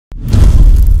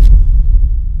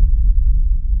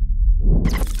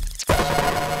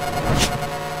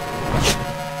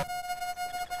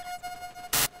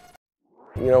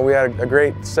had a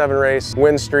great 7-race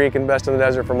win streak and best in the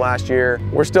desert from last year.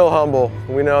 We're still humble.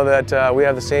 We know that we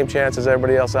have the same chance as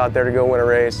everybody else out there to go win a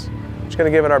race. We're just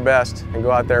going to give it our best and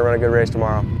go out there and run a good race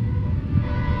tomorrow.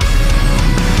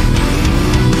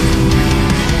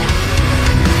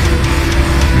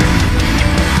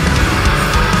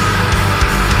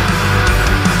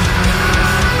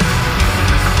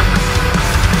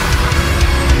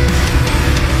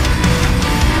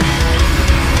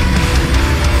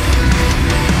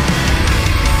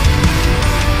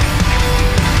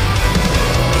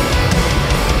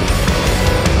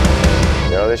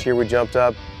 This year we jumped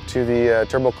up to the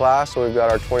turbo class, so we've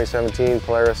got our 2017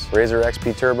 Polaris RZR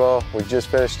XP Turbo. We just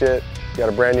finished it, got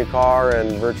a brand new car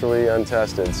and virtually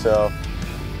untested. So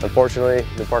unfortunately,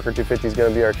 the Parker 250 is going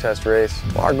to be our test race.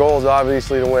 Well, our goal is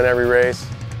obviously to win every race.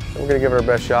 We're going to give it our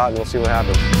best shot and we'll see what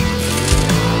happens.